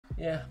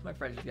Yeah, my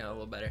friend's just getting a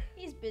little better.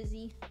 He's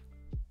busy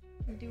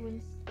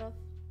doing stuff.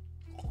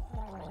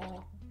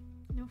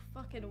 No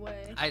fucking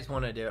way. I just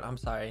want to do it. I'm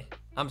sorry.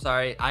 I'm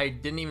sorry. I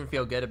didn't even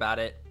feel good about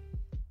it.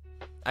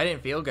 I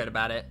didn't feel good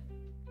about it,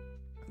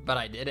 but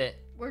I did it.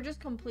 We're just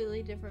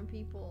completely different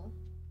people.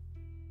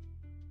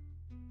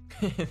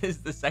 This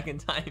is the second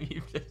time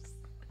you've just...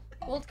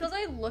 Well, it's because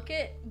I look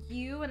at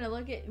you and I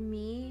look at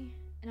me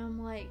and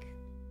I'm like,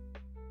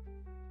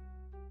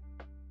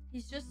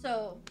 he's just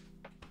so...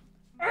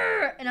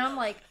 And I'm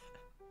like,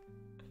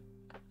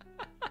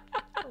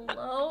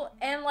 hello?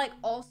 And like,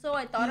 also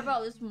I thought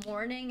about this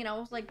morning and I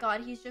was like,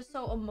 God, he's just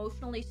so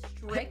emotionally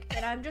strict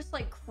and I'm just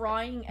like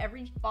crying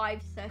every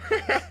 5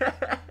 seconds.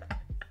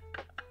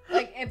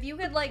 Like, if you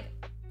could like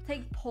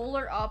take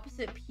polar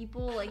opposite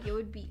people, like it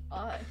would be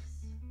us.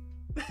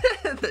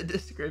 The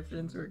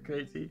descriptions were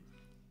crazy.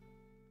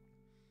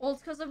 Well,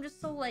 it's because I'm just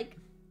so like...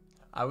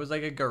 I was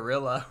like a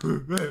gorilla.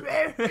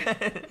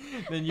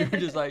 Then you were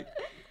just like...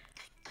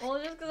 Well,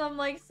 just because I'm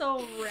like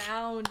so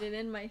round and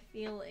in my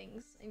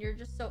feelings, and you're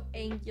just so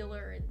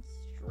angular and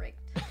strict.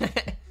 What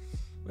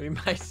do you mean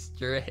by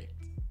strict?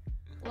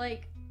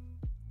 Like,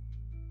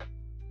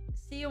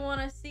 see you when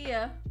I see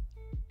ya.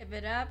 If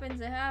it happens,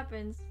 it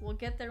happens. We'll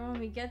get there when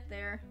we get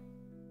there.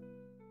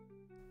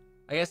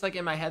 I guess like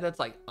in my head that's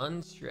like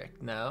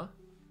unstrict, no?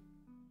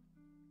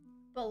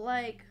 But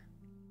like,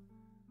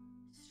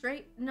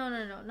 no,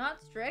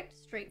 not strict,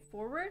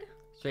 straightforward.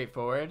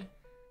 Straightforward?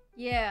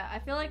 Yeah, I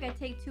feel like I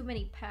take too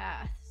many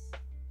paths.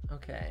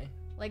 Okay.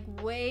 Like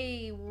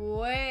way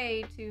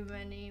too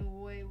many.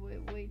 Way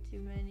too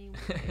many.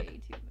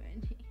 Way too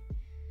many.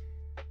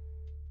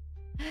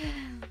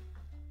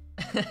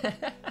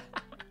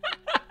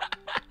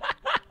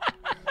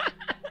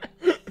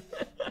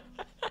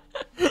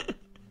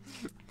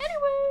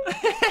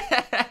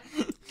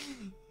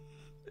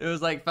 It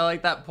was like, felt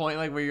like that point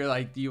like where you're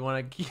like, do you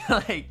want to keep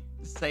like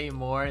say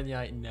more? And you're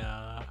like,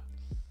 nah,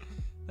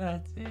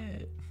 that's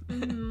it.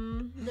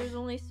 There's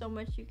only so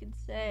much you could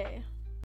say.